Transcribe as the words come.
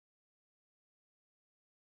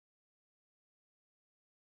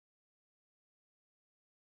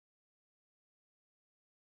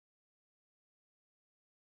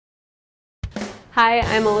Hi,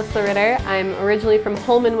 I'm Alyssa Ritter. I'm originally from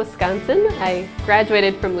Holmen, Wisconsin. I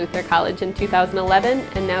graduated from Luther College in 2011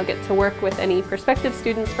 and now get to work with any prospective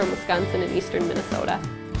students from Wisconsin and eastern Minnesota.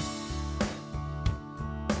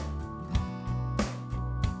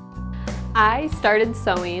 I started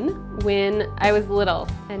sewing when I was little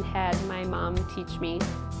and had my mom teach me.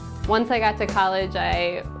 Once I got to college,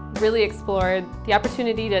 I really explored the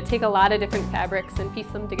opportunity to take a lot of different fabrics and piece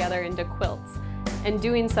them together into quilts, and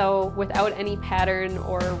doing so without any pattern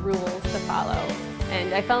or rules to follow.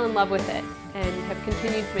 And I fell in love with it and have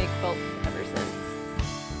continued to make quilts ever since.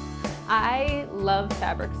 I love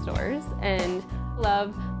fabric stores and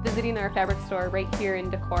love visiting our fabric store right here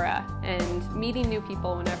in Decorah and meeting new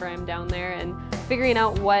people whenever I'm down there and figuring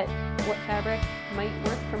out what fabric might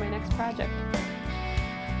work for my next project.